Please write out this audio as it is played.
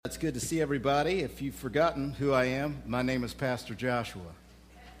good to see everybody. If you've forgotten who I am, my name is Pastor Joshua.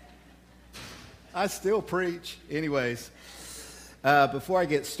 I still preach. Anyways, before I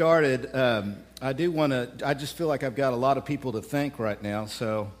get started, I just feel like I've got a lot of people to thank right now,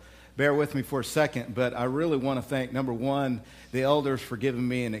 so bear with me for a second. But I really want to thank, number one, the elders for giving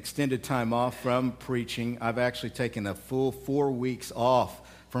me an extended time off from preaching. I've actually taken a full 4 weeks off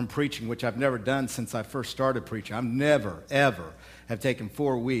from preaching, which I've never done since I first started preaching. I've never, ever have taken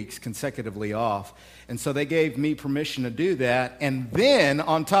 4 weeks consecutively off. And so they gave me permission to do that. And then,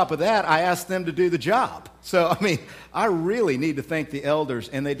 on top of that, I asked them to do the job. So, I really need to thank the elders,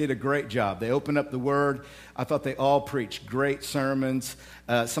 and they did a great job. They opened up the Word. I thought they all preached great sermons.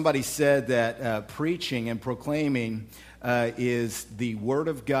 Somebody said that preaching and proclaiming is the Word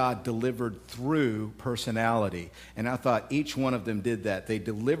of God delivered through personality. And I thought each one of them did that. They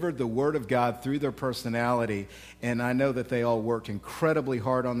delivered the Word of God through their personality, and I know that they all worked incredibly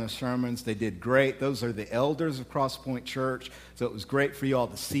hard on their sermons. They did great. Those are the elders of Cross Point Church, so it was great for you all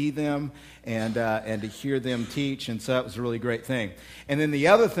to see them and to hear them teach, and so that was a really great thing. And then the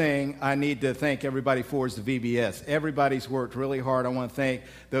other thing I need to thank everybody for is the VBS. Everybody's worked really hard. I want to thank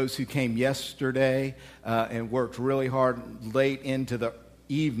those who came yesterday and worked really hard late into the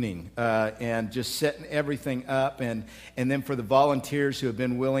evening and just setting everything up, and then for the volunteers who have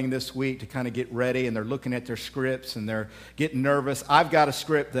been willing this week to kind of get ready, and they're looking at their scripts and they're getting nervous. I've got a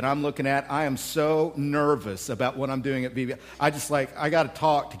script that I'm looking at. I am so nervous about what I'm doing at VBS. I got to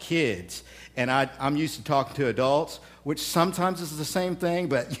talk to kids, and I'm used to talking to adults, which sometimes is the same thing,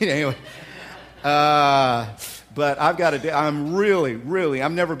 but anyway. But I've got to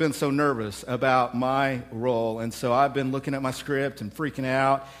I've never been so nervous about my role. And so I've been looking at my script and freaking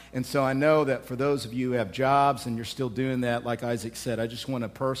out. And so I know that for those of you who have jobs and you're still doing that, like Isaac said, I just want to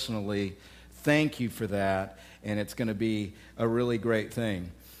personally thank you for that. And it's going to be a really great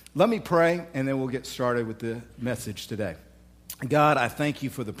thing. Let me pray, and then we'll get started with the message today. God, I thank you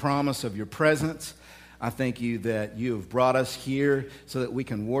for the promise of your presence. I thank you that you have brought us here so that we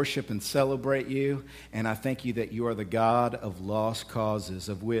can worship and celebrate you. And I thank you that you are the God of lost causes,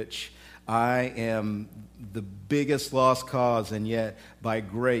 of which I am the biggest lost cause. And yet, by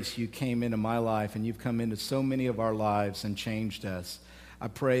grace, you came into my life, and you've come into so many of our lives and changed us. I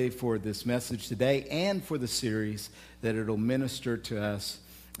pray for this message today and for the series that it'll minister to us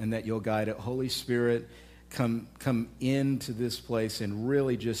and that you'll guide it. Holy Spirit, come into this place and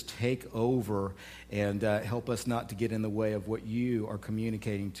really just take over and help us not to get in the way of what you are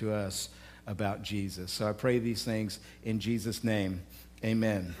communicating to us about Jesus. So I pray these things in Jesus' name.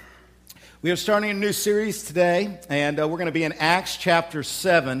 Amen. We are starting a new series today, and we're going to be in Acts chapter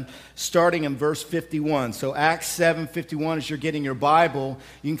 7, starting in verse 51. So Acts 7:51, as you're getting your Bible,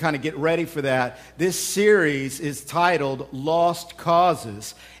 you can kind of get ready for that. This series is titled Lost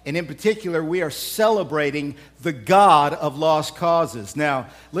Causes, and in particular, we are celebrating the God of lost causes. Now,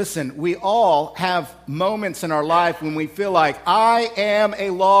 listen, we all have moments in our life when we feel like, I am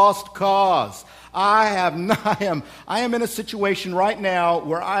a lost cause. I am in a situation right now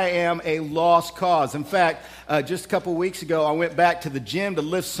where I am a lost cause. In fact, just a couple weeks ago, I went back to the gym to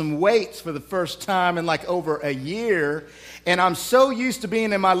lift some weights for the first time in like over a year. And I'm so used to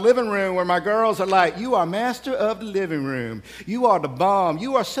being in my living room where my girls are like, you are master of the living room. You are the bomb.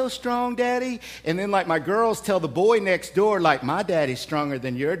 You are so strong, Daddy. And then like my girls tell the boy next door, like, my daddy's stronger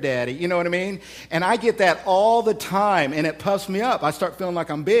than your daddy. You know what I mean? And I get that all the time, and it puffs me up. I start feeling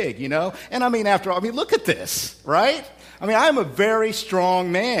like I'm big, you know? And after all, look at this, right? I'm a very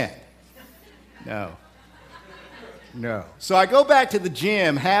strong man. No. So I go back to the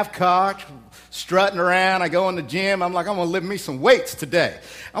gym, half-cocked, strutting around. I go in the gym. I'm like, I'm going to lift me some weights today.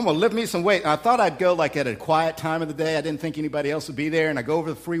 I'm going to lift me some weights. And I thought I'd go like at a quiet time of the day. I didn't think anybody else would be there. And I go over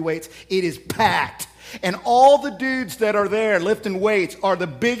the free weights. It is packed. And all the dudes that are there lifting weights are the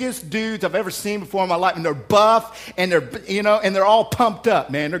biggest dudes I've ever seen before in my life. And they're buff, and they're all pumped up,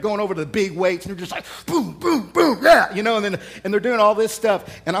 man. They're going over to the big weights, and they're just like, boom, boom, boom, yeah, and they're doing all this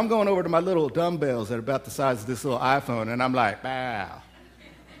stuff. And I'm going over to my little dumbbells that are about the size of this little iPhone, and I'm like, bow,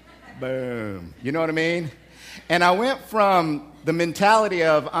 boom. You know what I mean? And I went from the mentality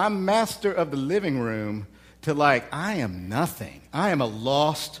of I'm master of the living room to like, I am nothing. I am a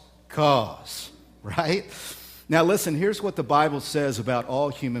lost cause. Right? Now listen, here's what the Bible says about all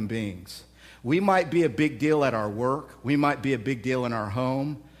human beings. We might be a big deal at our work. We might be a big deal in our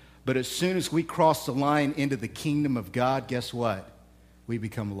home. But as soon as we cross the line into the kingdom of God, guess what? We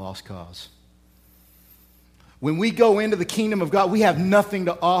become a lost cause. When we go into the kingdom of God, we have nothing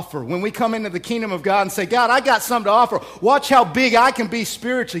to offer. When we come into the kingdom of God and say, God, I got something to offer. Watch how big I can be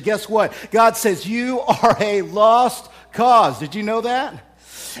spiritually. Guess what? God says, you are a lost cause. Did you know that?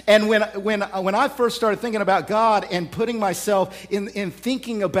 And when I first started thinking about God and putting myself in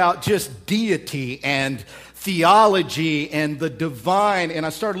thinking about just deity and theology and the divine, and I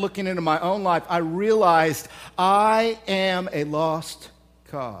started looking into my own life, I realized I am a lost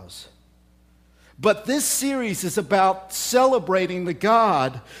cause. But this series is about celebrating the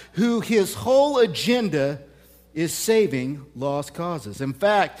God who his whole agenda is saving lost causes. In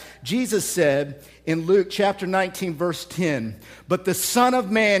fact, Jesus said in Luke chapter 19, verse 10, "But the Son of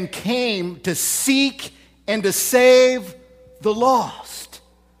Man came to seek and to save the lost."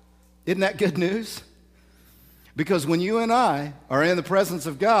 Isn't that good news? Because when you and I are in the presence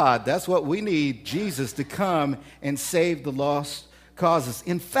of God, that's what we need Jesus to come and save the lost causes.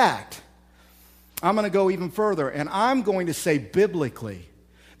 In fact, I'm going to go even further, and I'm going to say biblically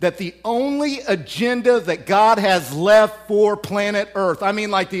that the only agenda that God has left for planet Earth, I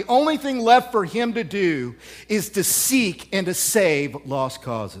mean like the only thing left for him to do is to seek and to save lost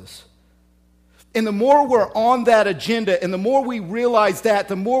causes. And the more we're on that agenda and the more we realize that,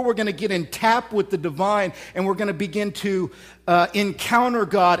 the more we're going to get in tap with the divine and we're going to begin to encounter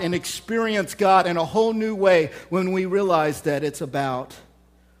God and experience God in a whole new way when we realize that it's about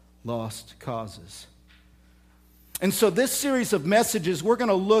lost causes. And so this series of messages, we're going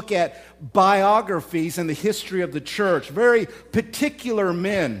to look at biographies in the history of the church, very particular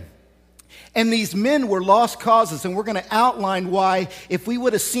men. And these men were lost causes, and we're going to outline why, if we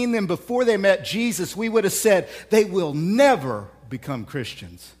would have seen them before they met Jesus, we would have said they will never become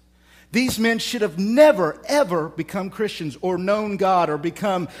Christians. These men should have never, ever become Christians or known God or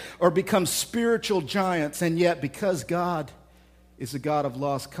become spiritual giants. And yet, because God is a God of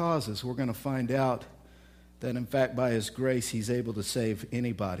lost causes, we're going to find out that, in fact, by his grace, he's able to save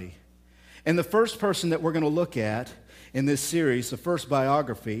anybody. And the first person that we're going to look at in this series, the first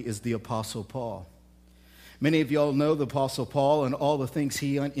biography, is the Apostle Paul. Many of y'all know the Apostle Paul and all the things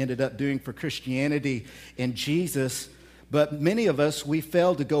he ended up doing for Christianity and Jesus, but many of us, we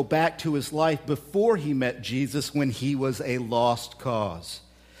failed to go back to his life before he met Jesus when he was a lost cause.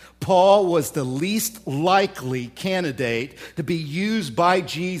 Paul was the least likely candidate to be used by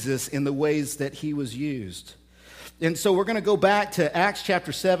Jesus in the ways that he was used. And so we're going to go back to Acts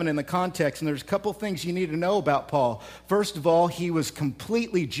chapter 7 in the context, and there's a couple things you need to know about Paul. First of all, he was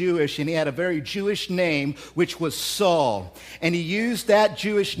completely Jewish, and he had a very Jewish name, which was Saul. And he used that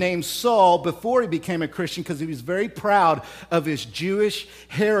Jewish name Saul before he became a Christian because he was very proud of his Jewish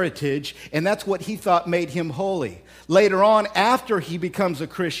heritage, and that's what he thought made him holy. Later on, after he becomes a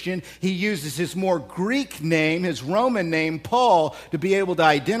Christian, he uses his more Greek name, his Roman name, Paul, to be able to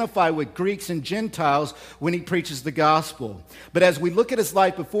identify with Greeks and Gentiles when he preaches the gospel. But as we look at his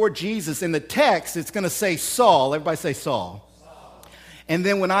life before Jesus, in the text, it's going to say Saul. Everybody say Saul. And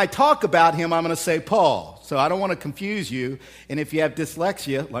then when I talk about him, I'm going to say Paul. So I don't want to confuse you. And if you have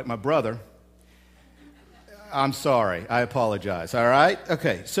dyslexia, like my brother, I'm sorry. I apologize. All right?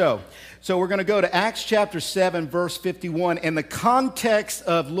 Okay, so we're going to go to Acts chapter 7, verse 51. And the context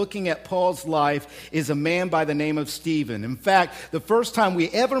of looking at Paul's life is a man by the name of Stephen. In fact, the first time we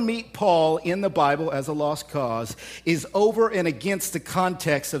ever meet Paul in the Bible as a lost cause is over and against the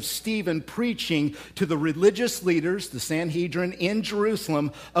context of Stephen preaching to the religious leaders, the Sanhedrin in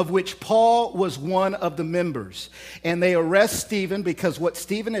Jerusalem, of which Paul was one of the members. And they arrest Stephen because what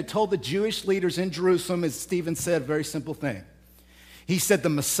Stephen had told the Jewish leaders in Jerusalem is Stephen said a very simple thing. He said the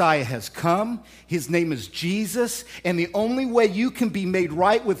Messiah has come, his name is Jesus, and the only way you can be made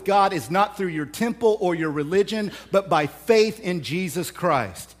right with God is not through your temple or your religion, but by faith in Jesus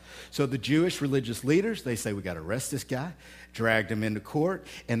Christ. So the Jewish religious leaders, they say, we got to arrest this guy, dragged him into court,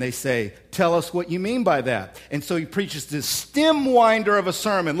 and they say, tell us what you mean by that. And so he preaches this stem winder of a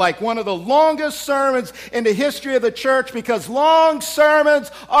sermon, like one of the longest sermons in the history of the church, because long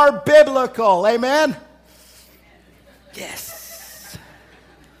sermons are biblical. Amen? Yes.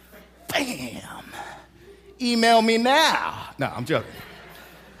 Bam. Email me now. No, I'm joking.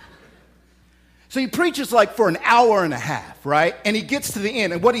 So he preaches like for an hour and a half, right? And he gets to the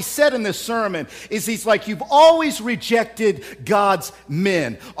end. And what he said in this sermon is he's like, you've always rejected God's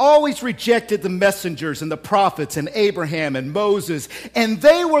men, always rejected the messengers and the prophets and Abraham and Moses. And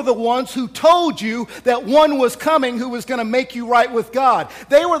they were the ones who told you that one was coming who was going to make you right with God.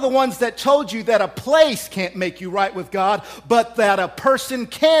 They were the ones that told you that a place can't make you right with God, but that a person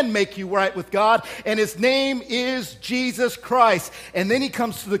can make you right with God. And his name is Jesus Christ. And then he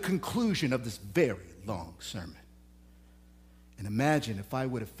comes to the conclusion of this very long sermon. And imagine if I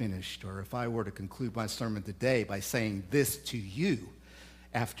would have finished, or if I were to conclude my sermon today by saying this to you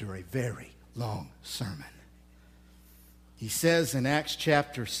after a very long sermon. He says in Acts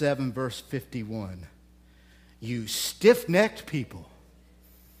chapter 7, verse 51, you stiff-necked people,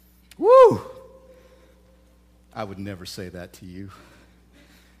 I would never say that to you.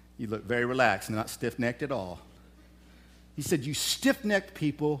 You look very relaxed, not stiff-necked at all. He said, you stiff-necked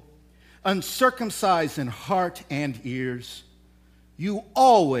people, uncircumcised in heart and ears, you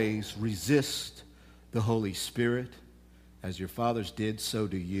always resist the Holy Spirit. As your fathers did, so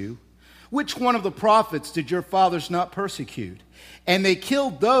do you. Which one of the prophets did your fathers not persecute? And they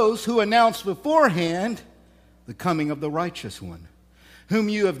killed those who announced beforehand the coming of the righteous one, whom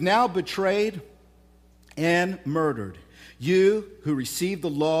you have now betrayed and murdered. You who received the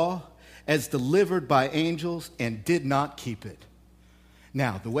law as delivered by angels and did not keep it.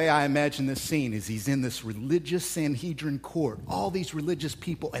 Now, the way I imagine this scene is he's in this religious Sanhedrin court, all these religious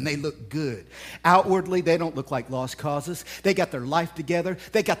people, and they look good. Outwardly, they don't look like lost causes. They got their life together.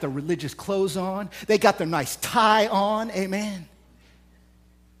 They got their religious clothes on. They got their nice tie on. Amen.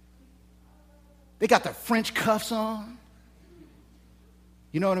 They got their French cuffs on.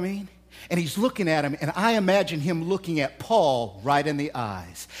 You know what I mean? And he's looking at him, and I imagine him looking at Paul right in the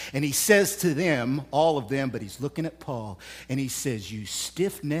eyes. And he says to them, all of them, but he's looking at Paul, and he says, you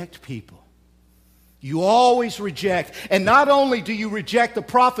stiff-necked people, you always reject. And not only do you reject the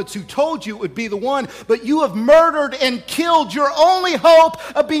prophets who told you it would be the one, but you have murdered and killed your only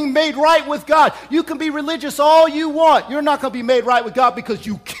hope of being made right with God. You can be religious all you want. You're not going to be made right with God because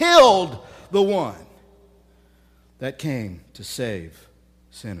you killed the one that came to save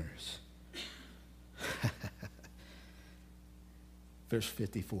sinners. Verse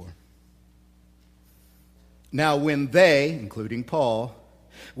 54. Now when they, including Paul,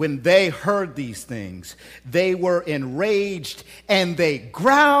 when they heard these things, they were enraged and they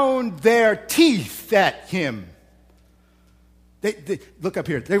ground their teeth at him. They look up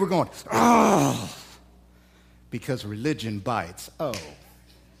here. They were going, oh, because religion bites. Oh.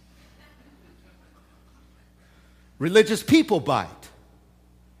 Religious people bite.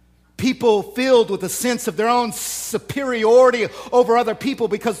 People filled with a sense of their own superiority over other people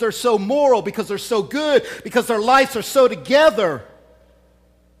because they're so moral, because they're so good, because their lives are so together.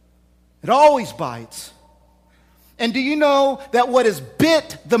 It always bites. And do you know that what has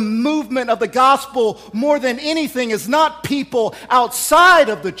bit the movement of the gospel more than anything is not people outside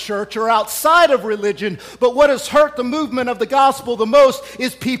of the church or outside of religion, but what has hurt the movement of the gospel the most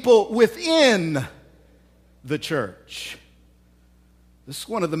is people within the church. This is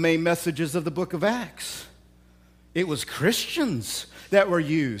one of the main messages of the book of Acts. It was Christians that were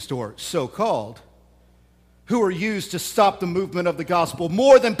used, or so-called, who were used to stop the movement of the gospel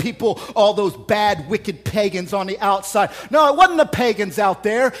more than people, all those bad, wicked pagans on the outside. No, it wasn't the pagans out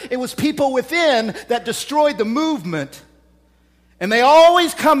there. It was people within that destroyed the movement. And they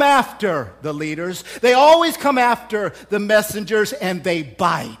always come after the leaders. They always come after the messengers, and they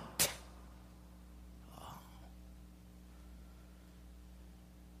bite.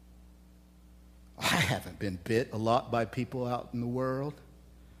 I haven't been bit a lot by people out in the world.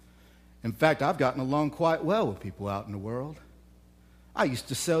 In fact, I've gotten along quite well with people out in the world. I used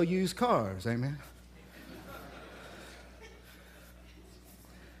to sell used cars, amen.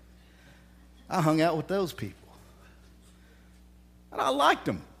 I hung out with those people. And I liked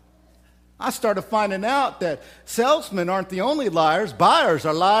them. I started finding out that salesmen aren't the only liars. Buyers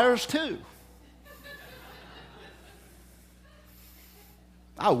are liars too.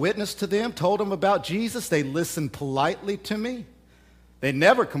 I witnessed to them, told them about Jesus. They listened politely to me. They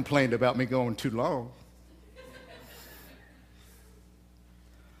never complained about me going too long.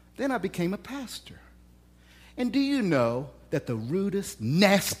 Then I became a pastor. And do you know that the rudest,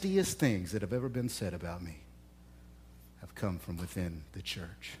 nastiest things that have ever been said about me have come from within the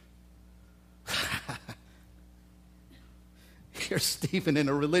church? Here's Stephen in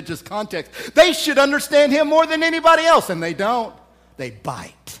a religious context. They should understand him more than anybody else, and they don't. They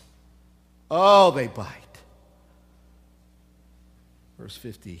bite. Oh, they bite. Verse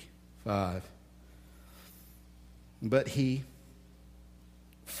 55. But he,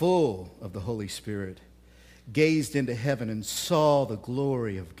 full of the Holy Spirit, gazed into heaven and saw the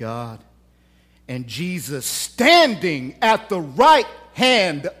glory of God, and Jesus standing at the right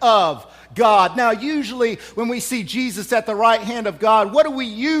hand of God. Now, usually when we see Jesus at the right hand of God, what do we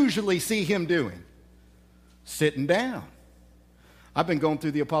usually see him doing? Sitting down. I've been going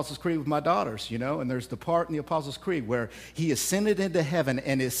through the Apostles' Creed with my daughters, and there's the part in the Apostles' Creed where he ascended into heaven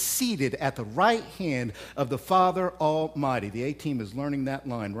and is seated at the right hand of the Father Almighty. The A-team is learning that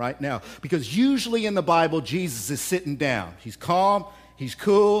line right now because usually in the Bible, Jesus is sitting down. He's calm, he's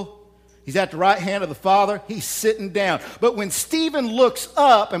cool, He's at the right hand of the Father. He's sitting down. But when Stephen looks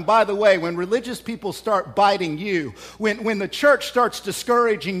up, and by the way, when religious people start biting you, when the church starts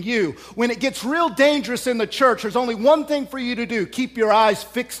discouraging you, when it gets real dangerous in the church, there's only one thing for you to do. Keep your eyes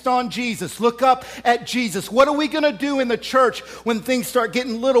fixed on Jesus. Look up at Jesus. What are we going to do in the church when things start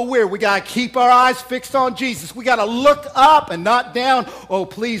getting a little weird? We got to keep our eyes fixed on Jesus. We got to look up and not down. Oh,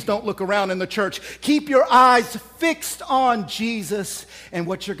 please don't look around in the church. Keep your eyes fixed on Jesus, and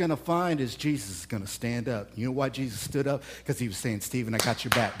what you're going to find is Jesus is going to stand up. You know why Jesus stood up? Because he was saying, Stephen, I got your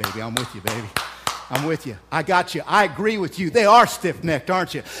back, baby. I'm with you, baby. I'm with you. I got you. I agree with you. They are stiff-necked,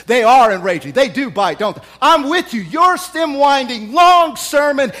 aren't you? They are enraging. They do bite, don't they? I'm with you. Your stem-winding, long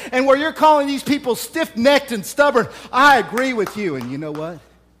sermon, and where you're calling these people stiff-necked and stubborn, I agree with you. And you know what?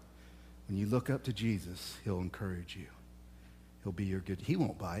 When you look up to Jesus, he'll encourage you. He'll be your good. He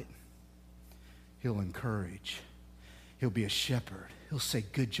won't bite. He'll encourage. He'll be a shepherd. He'll say,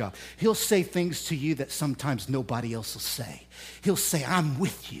 good job. He'll say things to you that sometimes nobody else will say. He'll say, I'm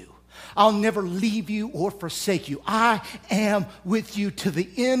with you. I'll never leave you or forsake you. I am with you to the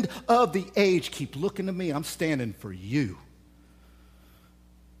end of the age. Keep looking to me. I'm standing for you.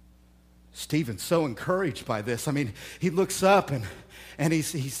 Stephen's so encouraged by this. I mean, he looks up and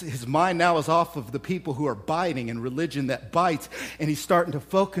his mind now is off of the people who are biting and religion that bites, and he's starting to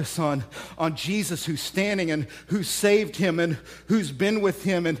focus on Jesus who's standing and who saved him and who's been with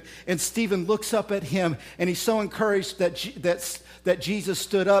him. And Stephen looks up at him, and he's so encouraged that Jesus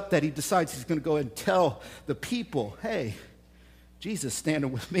stood up that he decides he's going to go and tell the people, hey, Jesus is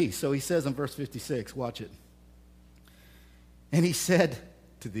standing with me. So he says in verse 56, watch it. And he said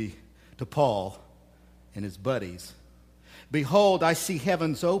to Paul and his buddies, behold, I see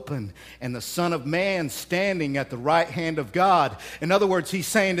heavens open and the Son of Man standing at the right hand of God. In other words, he's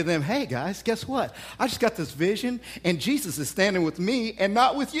saying to them, hey guys, guess what? I just got this vision and Jesus is standing with me and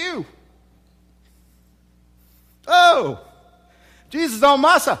not with you. Oh, Jesus is on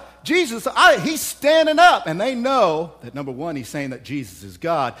my side. He's standing up. And they know that, number one, he's saying that Jesus is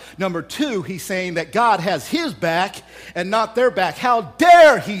God. Number two, he's saying that God has his back and not their back. How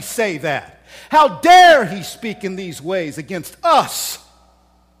dare he say that? How dare he speak in these ways against us?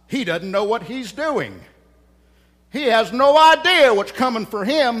 He doesn't know what he's doing. He has no idea what's coming for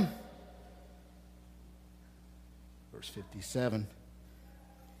him. Verse 57.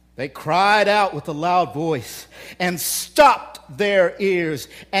 They cried out with a loud voice and stopped their ears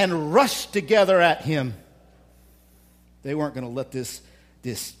and rushed together at him. They weren't going to let this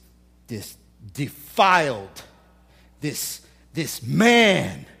defiled, this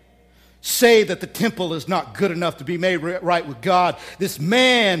man say that the temple is not good enough to be made right with God. This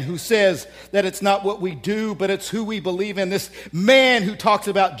man who says that it's not what we do, but it's who we believe in. This man who talks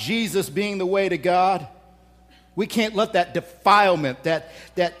about Jesus being the way to God. We can't let that defilement,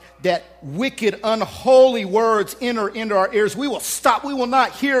 that wicked, unholy words enter into our ears. We will stop. We will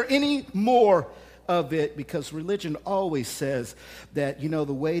not hear any more of it, because religion always says that, the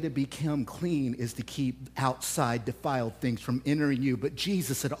way to become clean is to keep outside defiled things from entering you. But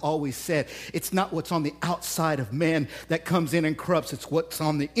Jesus had always said, it's not what's on the outside of man that comes in and corrupts. It's what's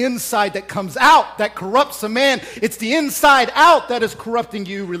on the inside that comes out that corrupts a man. It's the inside out that is corrupting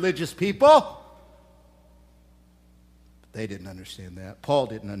you, religious people. But they didn't understand that. Paul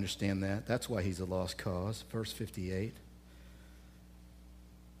didn't understand that. That's why he's a lost cause. Verse 58.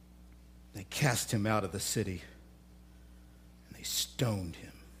 They cast him out of the city, and they stoned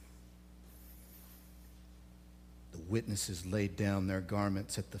him. The witnesses laid down their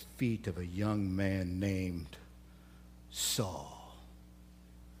garments at the feet of a young man named Saul.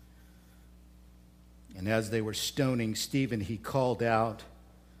 And as they were stoning Stephen, he called out,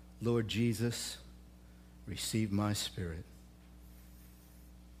 Lord Jesus, receive my spirit.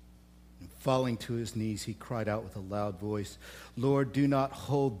 And falling to his knees, he cried out with a loud voice, Lord, do not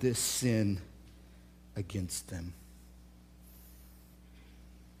hold this sin against them.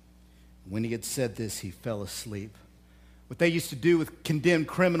 When he had said this, he fell asleep. What they used to do with condemned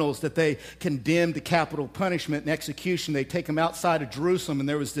criminals, that they condemned to capital punishment and execution, they take them outside of Jerusalem, and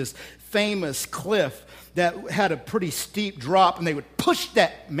there was this famous cliff that had a pretty steep drop, and they would push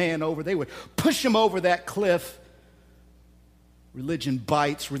that man over. They would push him over that cliff. Religion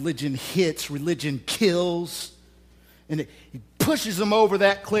bites, religion hits, religion kills. And he pushes them over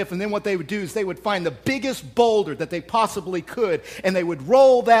that cliff. And then what they would do is they would find the biggest boulder that they possibly could, and they would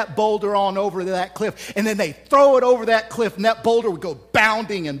roll that boulder on over that cliff, and then they throw it over that cliff, and that boulder would go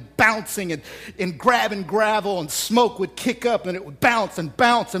bounding and bouncing and grabbing gravel, and smoke would kick up, and it would bounce and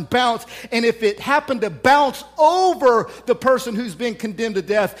bounce and bounce. And if it happened to bounce over the person who's been condemned to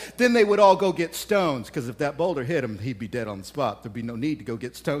death, then they would all go get stones, because if that boulder hit him, he'd be dead on the spot. There'd be no need to go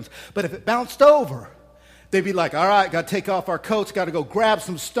get stones. But if it bounced over, they'd be like, all right, got to take off our coats, got to go grab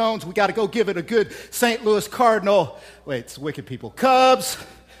some stones, we got to go give it a good St. Louis Cardinal, wait, it's wicked people, Cubs,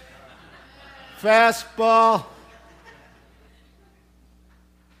 fastball.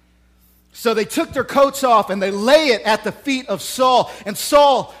 So they took their coats off and they lay it at the feet of Saul. And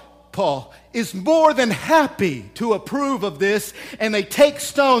Saul, Paul, is more than happy to approve of this. And they take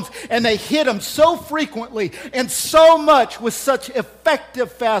stones and they hit him so frequently and so much with such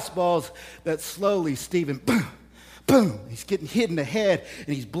effective fastballs that slowly Stephen, boom, boom, he's getting hit in the head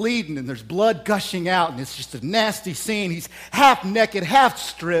and he's bleeding and there's blood gushing out. And it's just a nasty scene. He's half naked, half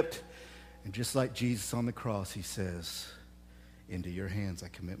stripped. And just like Jesus on the cross, he says, into your hands I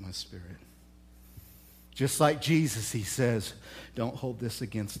commit my spirit. Just like Jesus, he says, don't hold this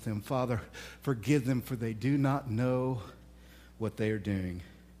against them. Father, forgive them, for they do not know what they are doing.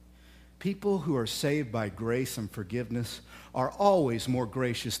 People who are saved by grace and forgiveness are always more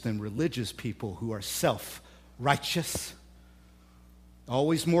gracious than religious people who are self-righteous.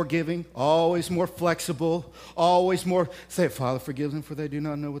 Always more giving, always more flexible, always more, say, Father, forgive them, for they do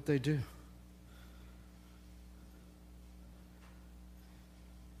not know what they do.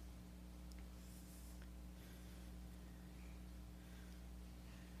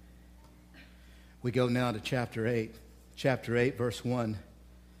 We go now to chapter 8. Chapter 8, verse 1.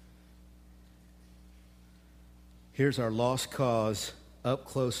 Here's our lost cause up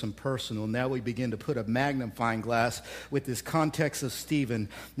close and personal. Now we begin to put a magnifying glass with this context of Stephen.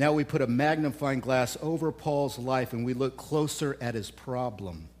 Now we put a magnifying glass over Paul's life and we look closer at his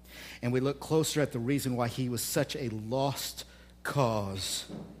problem. And we look closer at the reason why he was such a lost cause.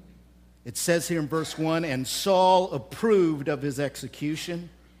 It says here in verse 1, and Saul approved of his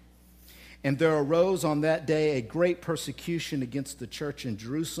execution. And there arose on that day a great persecution against the church in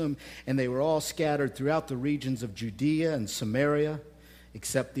Jerusalem, and they were all scattered throughout the regions of Judea and Samaria,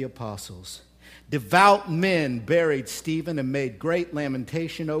 except the apostles. Devout men buried Stephen and made great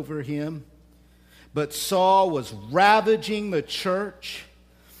lamentation over him. But Saul was ravaging the church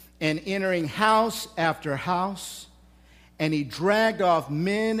and entering house after house, and he dragged off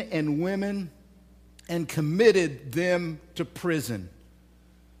men and women and committed them to prison.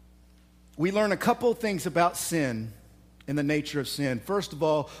 We learn a couple things about sin and the nature of sin. First of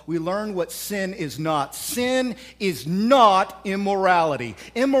all, we learn what sin is not. Sin is not immorality.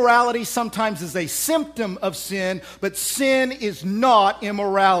 Immorality sometimes is a symptom of sin, but sin is not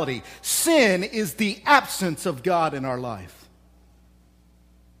immorality. Sin is the absence of God in our life.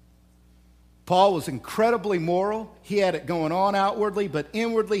 Paul was incredibly moral. He had it going on outwardly, but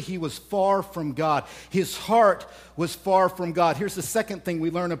inwardly he was far from God. His heart was far from God. Here's the second thing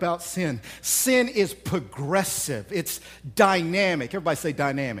we learn about sin. Sin is progressive. It's dynamic. Everybody say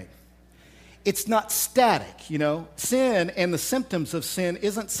dynamic. It's not static, you know. Sin and the symptoms of sin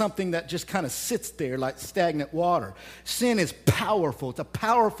isn't something that just kind of sits there like stagnant water. Sin is powerful. It's a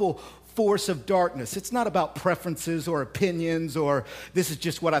powerful force of darkness. It's not about preferences or opinions or this is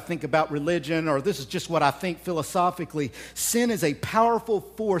just what I think about religion or this is just what I think philosophically. Sin is a powerful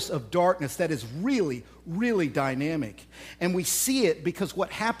force of darkness that is really, really dynamic. And we see it because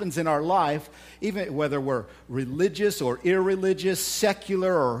what happens in our life, even whether we're religious or irreligious,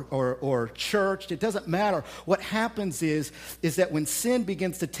 secular or churched, it doesn't matter. What happens is that when sin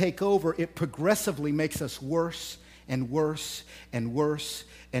begins to take over, it progressively makes us worse and worse and worse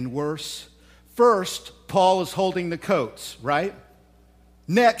and worse. First, Paul is holding the coats, right?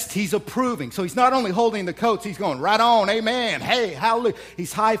 Next, he's approving. So he's not only holding the coats, he's going, right on, amen, hey, hallelujah.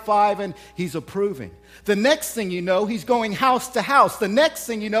 He's high-fiving, he's approving. The next thing you know, he's going house to house. The next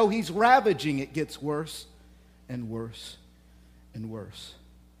thing you know, he's ravaging. It gets worse and worse and worse.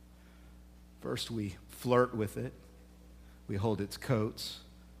 First, we flirt with it. We hold its coats.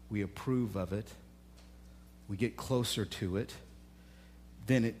 We approve of it. We get closer to it.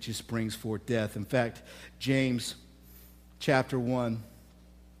 Then it just brings forth death. In fact, James chapter 1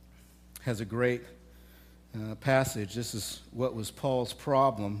 has a great passage. This is what was Paul's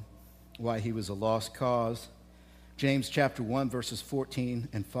problem, why he was a lost cause. James chapter 1, verses 14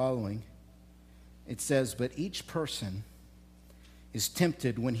 and following. It says, but each person is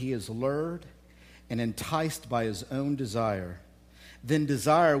tempted when he is lured and enticed by his own desire. Then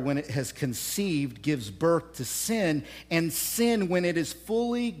desire, when it has conceived, gives birth to sin, and sin, when it is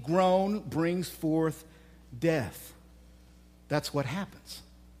fully grown, brings forth death. That's what happens.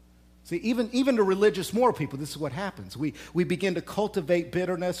 See, even to religious moral people, this is what happens. We begin to cultivate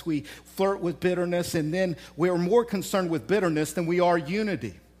bitterness, we flirt with bitterness, and then we're more concerned with bitterness than we are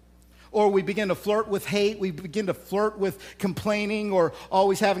unity. Or we begin to flirt with hate, we begin to flirt with complaining or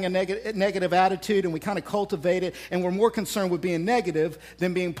always having a negative attitude, and we kind of cultivate it, and we're more concerned with being negative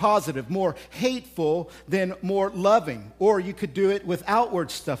than being positive, more hateful than more loving. Or you could do it with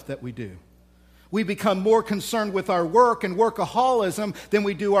outward stuff that we do. We become more concerned with our work and workaholism than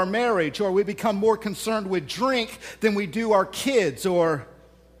we do our marriage, or we become more concerned with drink than we do our kids,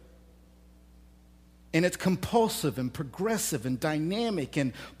 and it's compulsive and progressive and dynamic,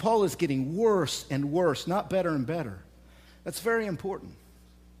 and Paul is getting worse and worse, not better and better. That's very important.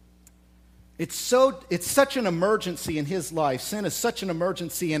 It's such an emergency in his life. Sin is such an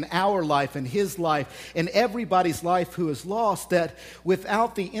emergency in our life, in his life, in everybody's life who is lost, that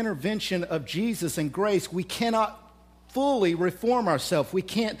without the intervention of Jesus and grace, we cannot fully reform ourselves. We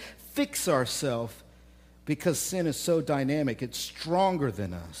can't fix ourselves because sin is so dynamic. It's stronger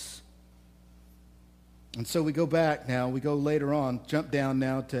than us. And so we go back now, we go later on, jump down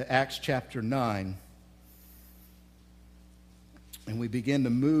now to Acts chapter 9. And we begin to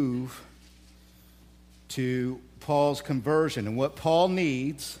move to Paul's conversion and what Paul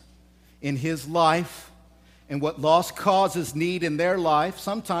needs in his life and what lost causes need in their life.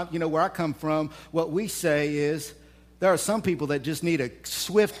 Sometimes, where I come from, what we say is there are some people that just need a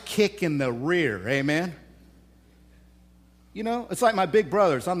swift kick in the rear. Amen? It's like my big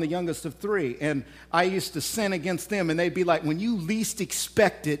brothers. I'm the youngest of three, and I used to sin against them, and they'd be like, when you least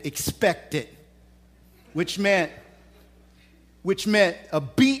expect it, which meant a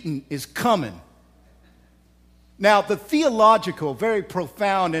beating is coming. Now, the theological, very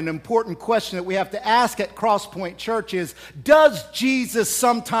profound and important question that we have to ask at Crosspoint Church is, does Jesus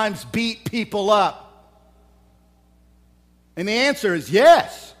sometimes beat people up? And the answer is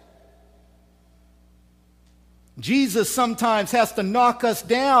yes. Jesus sometimes has to knock us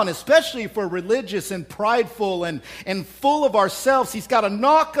down, especially if we're religious and prideful and full of ourselves. He's got to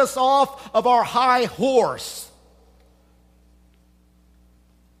knock us off of our high horse.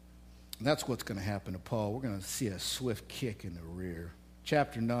 And that's what's going to happen to Paul. We're going to see a swift kick in the rear.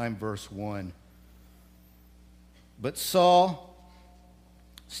 Chapter 9, verse 1. But Saul,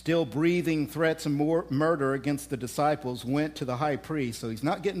 still breathing threats and murder against the disciples, went to the high priest, so he's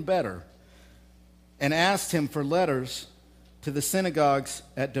not getting better, and asked him for letters to the synagogues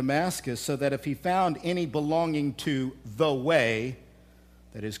at Damascus, so that if he found any belonging to the way,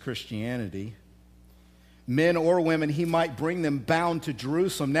 that is Christianity, men or women, he might bring them bound to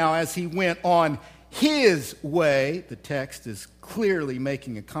Jerusalem. Now, as he went on his way, the text is clearly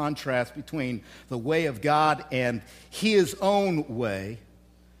making a contrast between the way of God and his own way.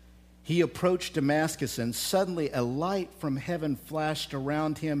 He approached Damascus, and suddenly a light from heaven flashed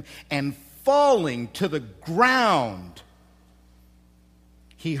around him, and falling to the ground,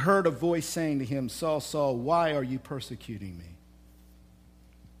 he heard a voice saying to him, Saul, Saul, why are you persecuting me?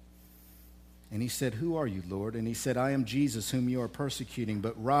 And he said, who are you, Lord? And he said, I am Jesus, whom you are persecuting,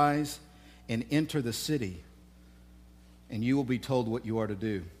 but rise and enter the city, and you will be told what you are to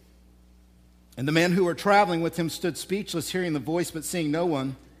do. And the men who were traveling with him stood speechless, hearing the voice, but seeing no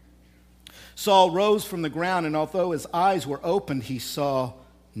one. Saul rose from the ground, and although his eyes were opened, he saw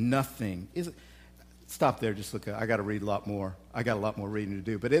nothing. Stop there, just look. I got to read a lot more. I got a lot more reading to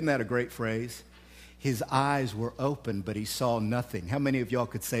do. But isn't that a great phrase? His eyes were open, but he saw nothing. How many of y'all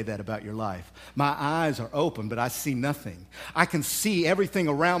could say that about your life? My eyes are open, but I see nothing. I can see everything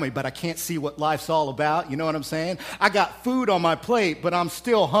around me, but I can't see what life's all about. You know what I'm saying? I got food on my plate, but I'm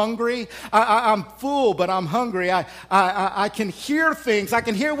still hungry. I'm full, but I'm hungry. I can hear things. I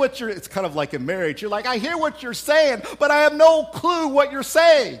can hear what you're... It's kind of like in marriage. You're like, I hear what you're saying, but I have no clue what you're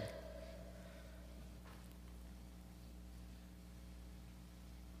saying.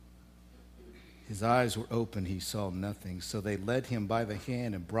 His eyes were open, he saw nothing. So they led him by the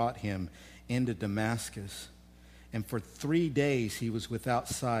hand and brought him into Damascus. And for 3 days he was without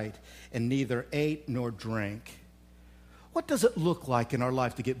sight and neither ate nor drank. What does it look like in our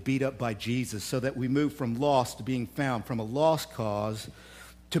life to get beat up by Jesus so that we move from lost to being found, from a lost cause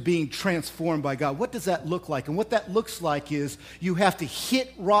to being transformed by God? What does that look like? And what that looks like is you have to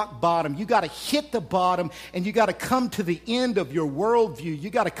hit rock bottom. You got to hit the bottom, and you got to come to the end of your worldview. You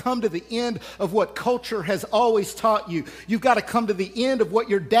got to come to the end of what culture has always taught you. You've got to come to the end of what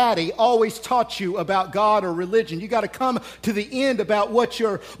your daddy always taught you about God or religion. You got to come to the end about what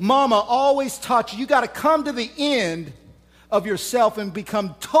your mama always taught you. You got to come to the end of yourself and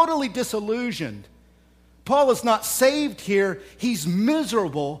become totally disillusioned. Paul is not saved here. He's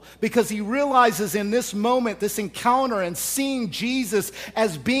miserable because he realizes in this moment, this encounter and seeing Jesus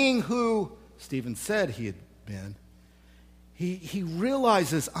as being who Stephen said he had been, he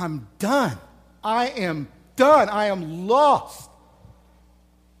realizes, I'm done. I am done. I am lost.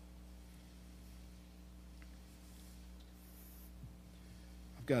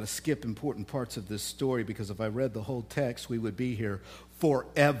 I've got to skip important parts of this story because if I read the whole text, we would be here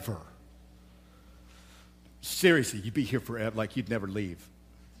forever. Seriously, you'd be here forever, like you'd never leave.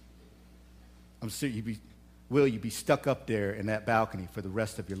 I'm serious, you'd be stuck up there in that balcony for the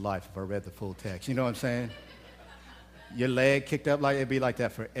rest of your life if I read the full text. You know what I'm saying? Your leg kicked up like it'd be like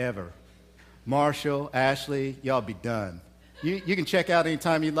that forever. Marshall, Ashley, y'all be done. You can check out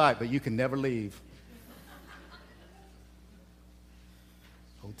anytime you like, but you can never leave.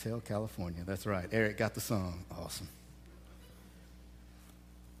 Hotel California, that's right. Eric got the song. Awesome.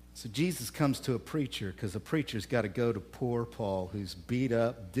 So Jesus comes to a preacher because a preacher's got to go to poor Paul, who's beat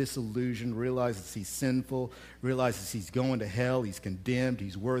up, disillusioned, realizes he's sinful, realizes he's going to hell, he's condemned,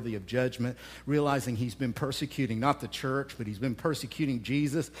 he's worthy of judgment, realizing he's been persecuting not the church, but he's been persecuting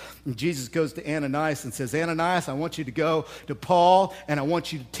Jesus. And Jesus goes to Ananias and says, Ananias, I want you to go to Paul, and I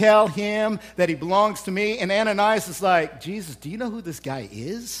want you to tell him that he belongs to me. And Ananias is like, Jesus, do you know who this guy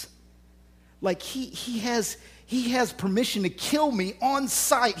is? Like, he has permission to kill me on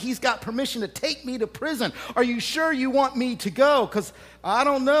sight. He's got permission to take me to prison. Are you sure you want me to go? Because I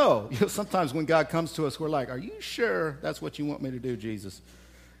don't know. Sometimes when God comes to us, we're like, are you sure that's what you want me to do, Jesus?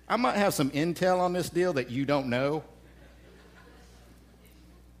 I might have some intel on this deal that you don't know.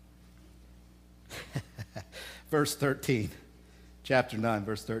 Verse 13, chapter 9,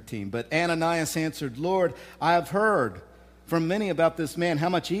 verse 13. But Ananias answered, Lord, I have heard from many about this man, how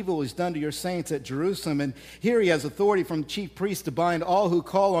much evil he's done to your saints at Jerusalem. And here he has authority from the chief priest to bind all who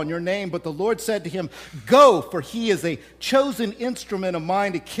call on your name. But the Lord said to him, go, for he is a chosen instrument of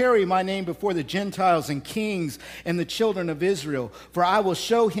mine to carry my name before the Gentiles and kings and the children of Israel. For I will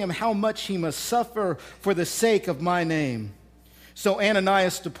show him how much he must suffer for the sake of my name. So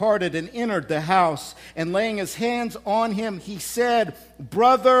Ananias departed and entered the house, and laying his hands on him, he said,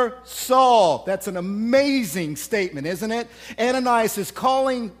 Brother Saul. That's an amazing statement, isn't it? Ananias is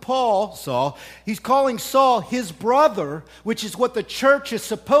calling Saul, he's calling Saul his brother, which is what the church is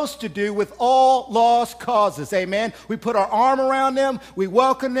supposed to do with all lost causes. Amen? We put our arm around them, we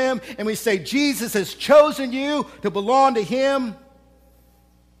welcome them, and we say, Jesus has chosen you to belong to him.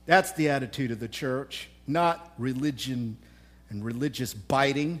 That's the attitude of the church, not religion and religious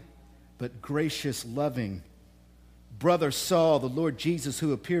biting, but gracious loving. Brother Saul, the Lord Jesus,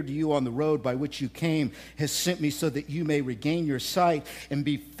 who appeared to you on the road by which you came, has sent me so that you may regain your sight and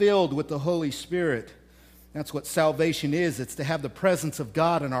be filled with the Holy Spirit. That's what salvation is. It's to have the presence of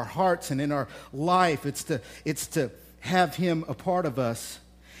God in our hearts and in our life. It's to have him a part of us.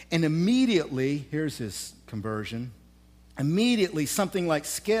 And immediately, here's his conversion, immediately something like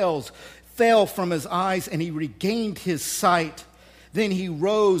scales fell from his eyes, and he regained his sight. Then he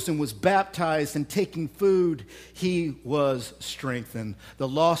rose and was baptized, and taking food, he was strengthened. The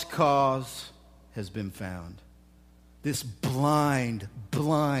lost cause has been found. This blind,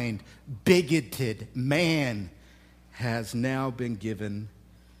 bigoted man has now been given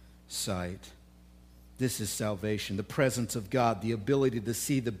sight. This is salvation, the presence of God, the ability to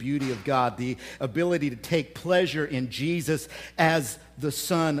see the beauty of God, the ability to take pleasure in Jesus as the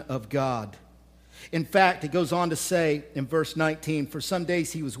Son of God. In fact, it goes on to say in verse 19, for some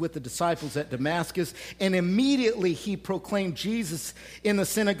days he was with the disciples at Damascus, and immediately he proclaimed Jesus in the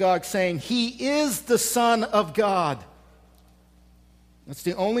synagogue, saying, He is the Son of God. That's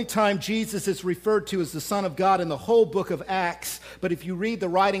the only time Jesus is referred to as the Son of God in the whole book of Acts. But if you read the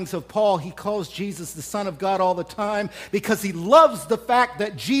writings of Paul, he calls Jesus the Son of God all the time because he loves the fact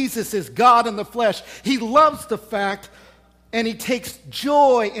that Jesus is God in the flesh. He loves the fact, and he takes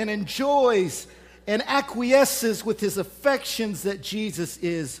joy and enjoys and acquiesces with his affections that Jesus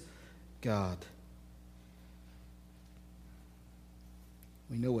is God.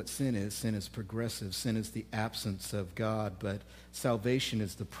 We know what sin is. Sin is progressive. Sin is the absence of God, but salvation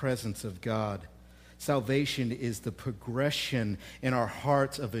is the presence of God. Salvation is the progression in our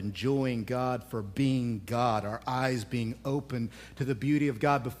hearts of enjoying God for being God, our eyes being open to the beauty of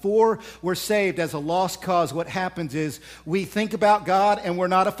God. Before we're saved as a lost cause, what happens is we think about God and we're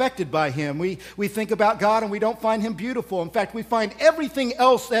not affected by him. We think about God and we don't find him beautiful. In fact, we find everything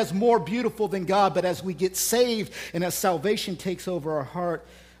else as more beautiful than God. But as we get saved and as salvation takes over our heart,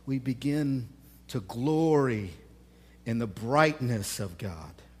 we begin to glory in the brightness of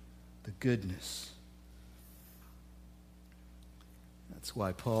God, the goodness. That's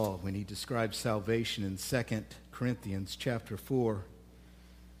why Paul, when he describes salvation in 2 Corinthians chapter 4,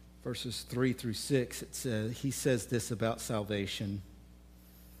 verses 3 through 6, he says this about salvation.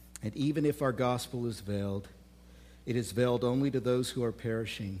 And even if our gospel is veiled, it is veiled only to those who are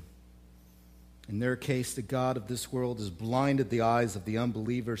perishing. In their case, the God of this world has blinded the eyes of the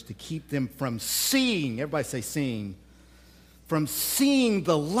unbelievers to keep them from seeing, everybody say seeing, from seeing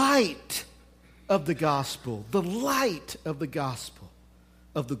the light of the gospel, the light of the gospel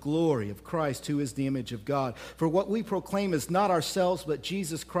of the glory of Christ, who is the image of God. For what we proclaim is not ourselves, but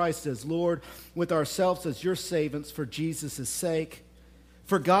Jesus Christ as Lord, with ourselves as your servants for Jesus' sake.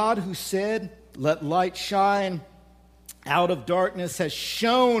 For God, who said, "Let light shine out of darkness," has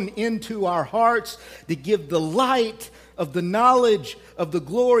shone into our hearts to give the light of the knowledge of the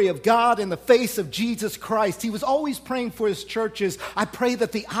glory of God in the face of Jesus Christ. He was always praying for his churches. I pray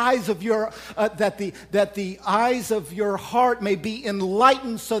that the eyes of your the eyes of your heart may be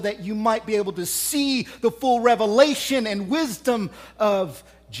enlightened, so that you might be able to see the full revelation and wisdom of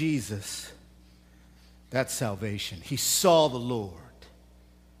Jesus. That's salvation. He saw the Lord.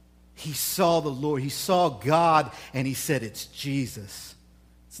 He saw the Lord. He saw God, and he said, "It's Jesus.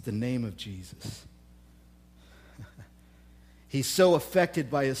 It's the name of Jesus." He's so affected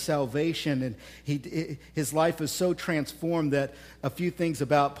by his salvation, and his life is so transformed that a few things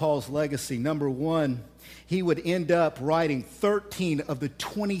about Paul's legacy. Number one, he would end up writing 13 of the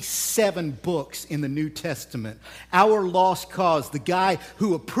 27 books in the New Testament. Our Lost Cause, the guy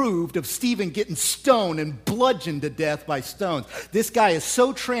who approved of Stephen getting stoned and bludgeoned to death by stones. This guy is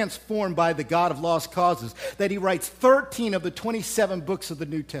so transformed by the God of lost causes that he writes 13 of the 27 books of the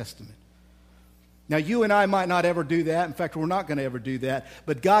New Testament. Now, you and I might not ever do that. In fact, we're not going to ever do that.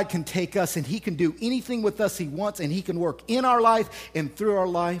 But God can take us, and he can do anything with us he wants, and he can work in our life and through our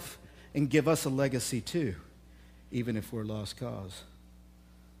life and give us a legacy too, even if we're lost cause.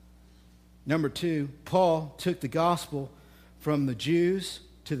 Number two, Paul took the gospel from the Jews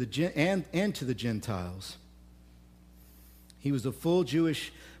to the and to the Gentiles. He was a full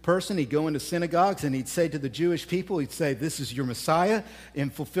Jewish person. He'd go into synagogues and he'd say to the Jewish people, he'd say, "This is your Messiah,"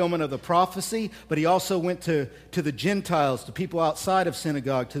 in fulfillment of the prophecy. But he also went to the Gentiles, to people outside of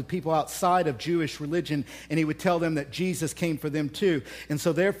synagogue, to the people outside of Jewish religion, and he would tell them that Jesus came for them too. And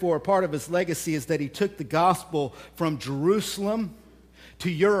so therefore, part of his legacy is that he took the gospel from Jerusalem to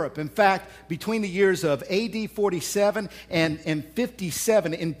Europe. In fact, between the years of AD 47 and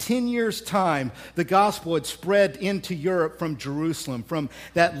 57, in 10 years' time, the gospel had spread into Europe from Jerusalem, from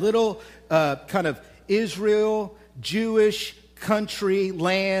that little kind of Israel, Jewish country,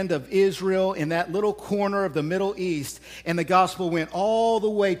 land of Israel in that little corner of the Middle East. And the gospel went all the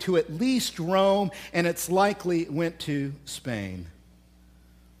way to at least Rome, and it's likely it went to Spain.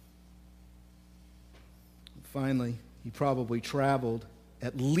 Finally, he probably traveled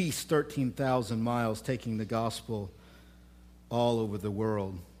at least 13,000 miles, taking the gospel all over the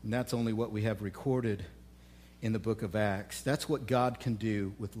world. And that's only what we have recorded in the book of Acts. That's what God can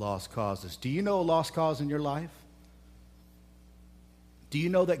do with lost causes. Do you know a lost cause in your life? Do you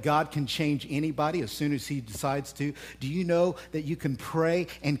know that God can change anybody as soon as he decides to? Do you know that you can pray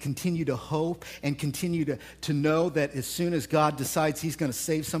and continue to hope and continue to know that as soon as God decides he's going to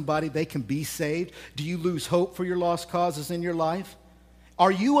save somebody, they can be saved? Do you lose hope for your lost causes in your life?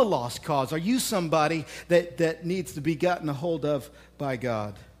 Are you a lost cause? Are you somebody that needs to be gotten a hold of by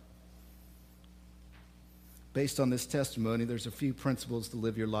God? Based on this testimony, there's a few principles to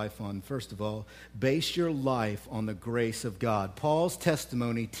live your life on. First of all, base your life on the grace of God. Paul's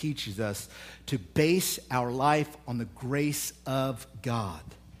testimony teaches us to base our life on the grace of God.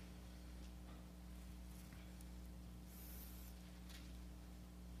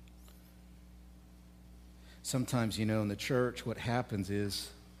 Sometimes, in the church, what happens is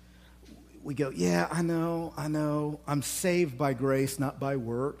we go, "Yeah, I know. I'm saved by grace, not by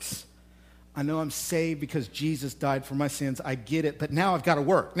works. I know I'm saved because Jesus died for my sins. I get it, but now I've got to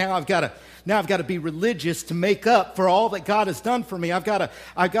work. Now I've got to be religious to make up for all that God has done for me. I've got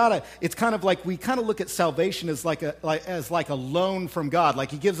to. It's kind of like we kind of look at salvation as like a loan from God. Like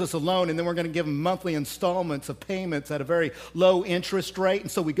he gives us a loan, and then we're going to give him monthly installments of payments at a very low interest rate.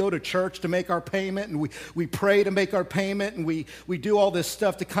 And so we go to church to make our payment, and we pray to make our payment, and we do all this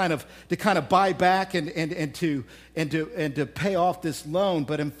stuff to kind of buy back and to pay off this loan.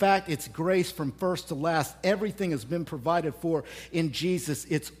 But in fact, it's grace from first to last. Everything has been provided for in Jesus.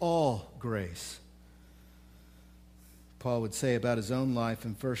 It's all grace. Paul would say about his own life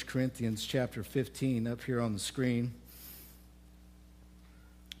in 1 Corinthians chapter 15, up here on the screen.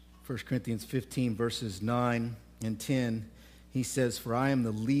 1 Corinthians 15, verses 9 and 10. He says, "For I am the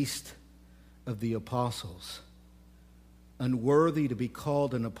least of the apostles, unworthy to be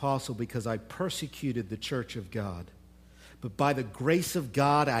called an apostle because I persecuted the church of God. But by the grace of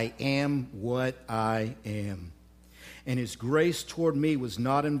God, I am what I am. And his grace toward me was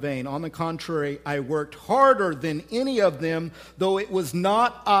not in vain. On the contrary, I worked harder than any of them, though it was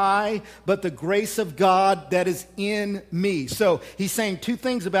not I, but the grace of God that is in me. So he's saying two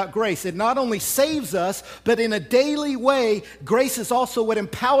things about grace. It not only saves us, but in a daily way, grace is also what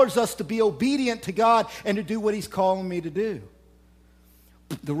empowers us to be obedient to God and to do what he's calling me to do.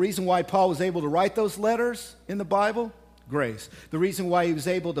 The reason why Paul was able to write those letters in the Bible, grace. The reason why he was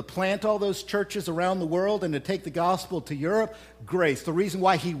able to plant all those churches around the world and to take the gospel to Europe, grace. The reason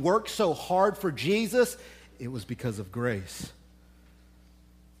why he worked so hard for Jesus, it was because of grace.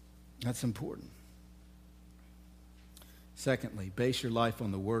 That's important. Secondly, base your life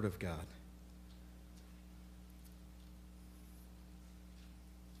on the Word of God.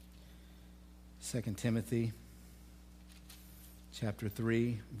 Second Timothy chapter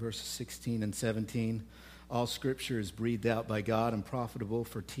 3, verses 16 and 17. All Scripture is breathed out by God and profitable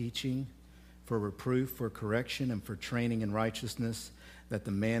for teaching, for reproof, for correction, and for training in righteousness, that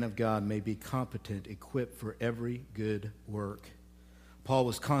the man of God may be competent, equipped for every good work. Paul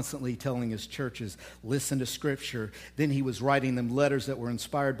was constantly telling his churches, listen to Scripture. Then he was writing them letters that were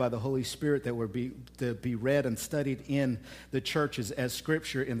inspired by the Holy Spirit that were to be read and studied in the churches as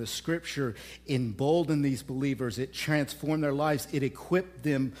Scripture. And the Scripture emboldened these believers. It transformed their lives. It equipped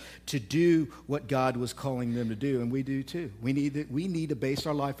them to do what God was calling them to do. And we do too. We need to base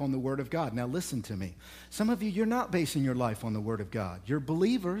our life on the Word of God. Now listen to me. Some of you, you're not basing your life on the Word of God. You're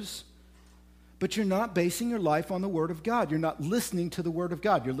believers, but you're not basing your life on the Word of God. You're not listening to the Word of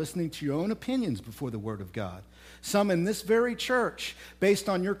God. You're listening to your own opinions before the Word of God. Some in this very church, based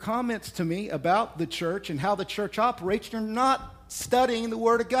on your comments to me about the church and how the church operates, you're not studying the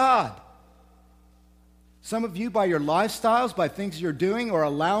Word of God. Some of you, by your lifestyles, by things you're doing or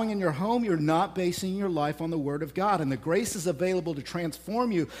allowing in your home, you're not basing your life on the Word of God. And the grace is available to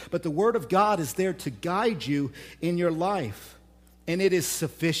transform you, but the Word of God is there to guide you in your life. And it is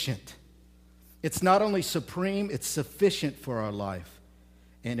sufficient. It's not only supreme, it's sufficient for our life,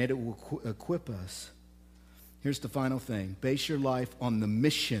 and it will equip us. Here's the final thing. Base your life on the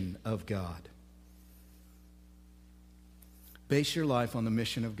mission of God. Base your life on the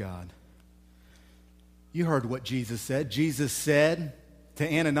mission of God. You heard what Jesus said. Jesus said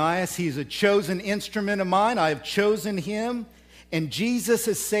to Ananias, he's a chosen instrument of mine. I have chosen him, and Jesus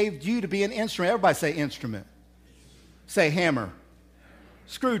has saved you to be an instrument. Everybody say instrument. Say hammer.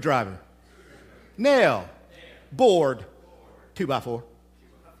 Screwdriver. Nail. Board. 2x4.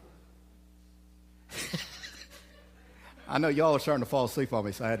 I know y'all are starting to fall asleep on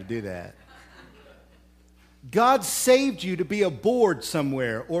me, so I had to do that. God saved you to be a board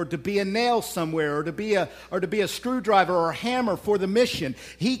somewhere, or to be a nail somewhere, or to be a screwdriver or a hammer for the mission.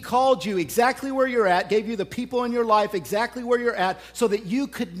 He called you exactly where you're at, gave you the people in your life exactly where you're at, so that you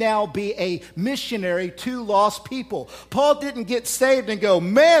could now be a missionary to lost people. Paul didn't get saved and go,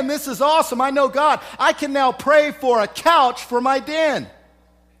 man, this is awesome. I know God. I can now pray for a couch for my den.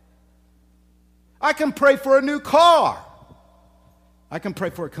 I can pray for a new car. I can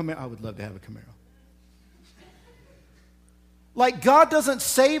pray for a Camaro. I would love to have a Camaro. Like, God doesn't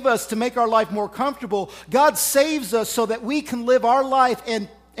save us to make our life more comfortable. God saves us so that we can live our life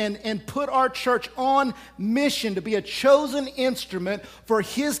and put our church on mission to be a chosen instrument for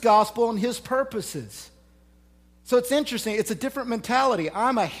His gospel and His purposes. So it's interesting. It's a different mentality.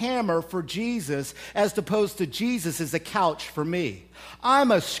 I'm a hammer for Jesus as opposed to Jesus is a couch for me.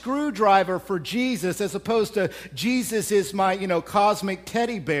 I'm a screwdriver for Jesus as opposed to Jesus is my, cosmic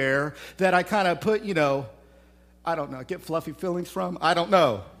teddy bear that I kind of put, I don't know, get fluffy feelings from? I don't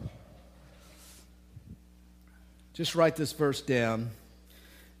know. Just write this verse down.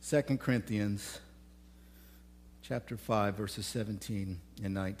 2 Corinthians chapter 5, verses 17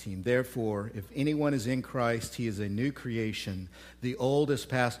 and 19. Therefore, if anyone is in Christ, he is a new creation. The old has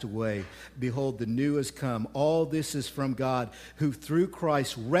passed away. Behold, the new has come. All this is from God, who through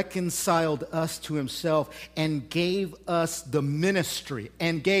Christ reconciled us to himself and gave us the ministry.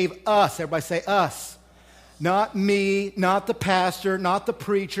 And gave us, everybody say us. Not me, not the pastor, not the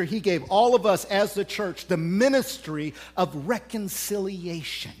preacher. He gave all of us as the church the ministry of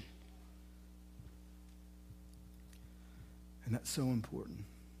reconciliation. And that's so important.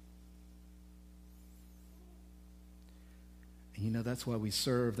 And that's why we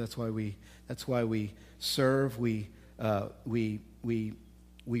serve. That's why we serve. We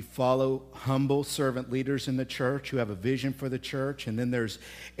We follow humble servant leaders in the church who have a vision for the church. And then there's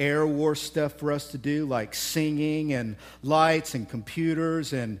air war stuff for us to do, like singing and lights and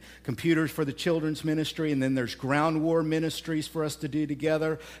computers for the children's ministry. And then there's ground war ministries for us to do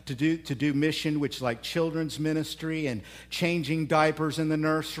together, to do mission, which like children's ministry and changing diapers in the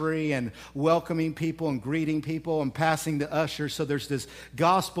nursery and welcoming people and greeting people and passing the ushers. So there's this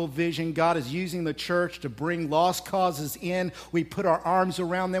gospel vision. God is using the church to bring lost causes in. We put our arms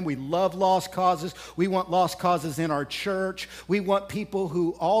around them. We love lost causes. We want lost causes in our church. We want people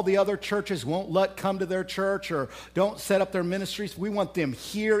who all the other churches won't let come to their church or don't set up their ministries. We want them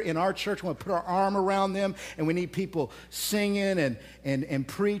here in our church. We want to put our arm around them, and we need people singing and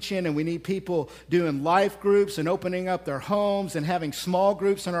preaching, and we need people doing life groups and opening up their homes and having small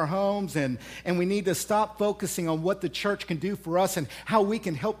groups in our homes, and we need to stop focusing on what the church can do for us and how we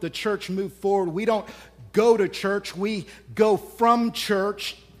can help the church move forward. We don't go to church, we go from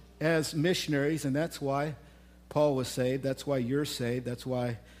church as missionaries, and that's why Paul was saved, that's why you're saved, that's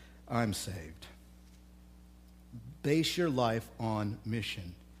why I'm saved. Base your life on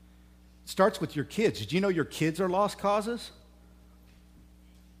mission. It starts with your kids. Did you know your kids are lost causes?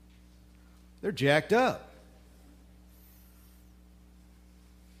 They're jacked up.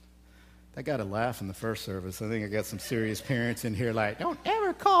 I got a laugh in the first service. I think I got some serious parents in here like, don't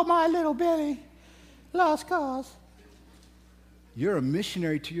ever call my little Billy lost cause. You're a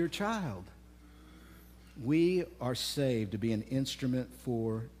missionary to your child. We are saved to be an instrument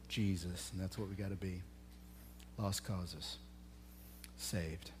for Jesus, and that's what we got to be. Lost causes,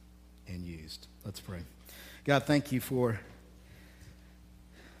 saved and used. Let's pray. God, thank you for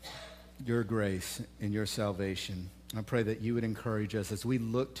your grace and your salvation. I pray that you would encourage us as we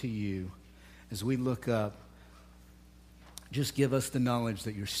look to you, as we look up. Just give us the knowledge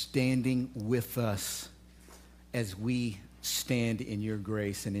that you're standing with us as we stand in your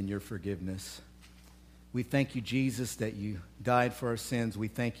grace and in your forgiveness. We thank you, Jesus, that you died for our sins. We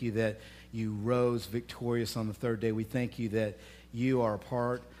thank you that you rose victorious on the third day. We thank you that you are a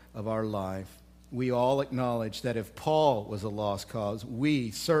part of our life. We all acknowledge that if Paul was a lost cause,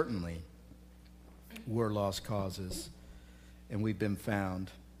 we certainly were lost causes, and we've been found.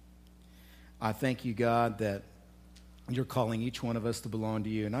 I thank you, God, that you're calling each one of us to belong to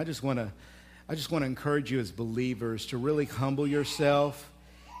you. And I just want to encourage you as believers to really humble yourself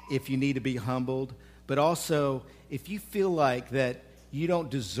if you need to be humbled. But also, if you feel like that you don't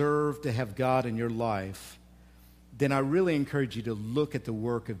deserve to have God in your life, then I really encourage you to look at the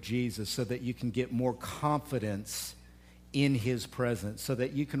work of Jesus so that you can get more confidence in his presence, so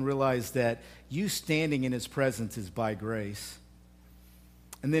that you can realize that you standing in his presence is by grace.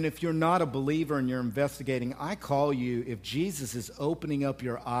 And then if you're not a believer and you're investigating, I call you, if Jesus is opening up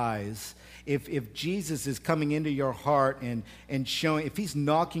your eyes, if Jesus is coming into your heart and showing, if he's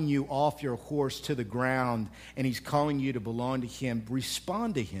knocking you off your horse to the ground and he's calling you to belong to him,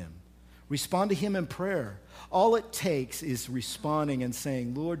 respond to him. Respond to him in prayer. All it takes is responding and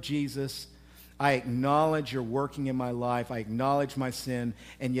saying, Lord Jesus, I acknowledge you're working in my life. I acknowledge my sin,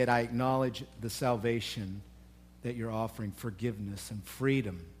 and yet I acknowledge the salvation that you're offering, forgiveness and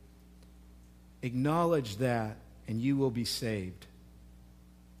freedom. Acknowledge that, and you will be saved.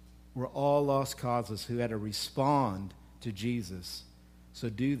 We're all lost causes who had to respond to Jesus. So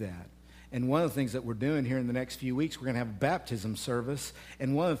do that. And one of the things that we're doing here in the next few weeks, we're going to have a baptism service.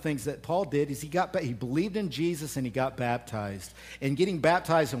 And one of the things that Paul did is he believed in Jesus and he got baptized. And getting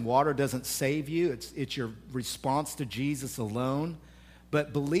baptized in water doesn't save you. It's your response to Jesus alone.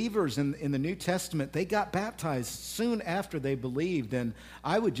 But believers in the New Testament, they got baptized soon after they believed. And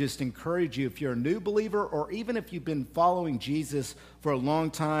I would just encourage you, if you're a new believer or even if you've been following Jesus for a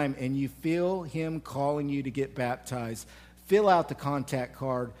long time and you feel him calling you to get baptized, fill out the contact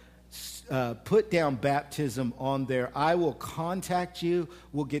card. Put down baptism on there. I will contact you.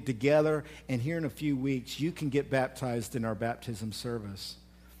 We'll get together. And here in a few weeks, you can get baptized in our baptism service.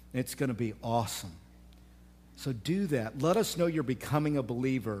 It's going to be awesome. So do that. Let us know you're becoming a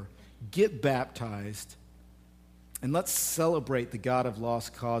believer. Get baptized. And let's celebrate the God of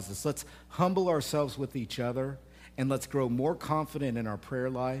lost causes. Let's humble ourselves with each other. And let's grow more confident in our prayer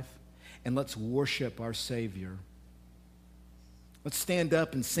life. And let's worship our Savior. Let's stand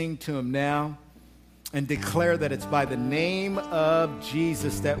up and sing to him now and declare that it's by the name of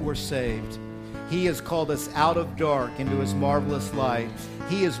Jesus that we're saved. He has called us out of dark into his marvelous light.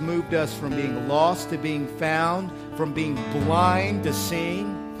 He has moved us from being lost to being found, from being blind to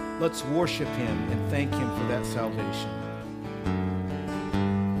seeing. Let's worship him and thank him for that salvation.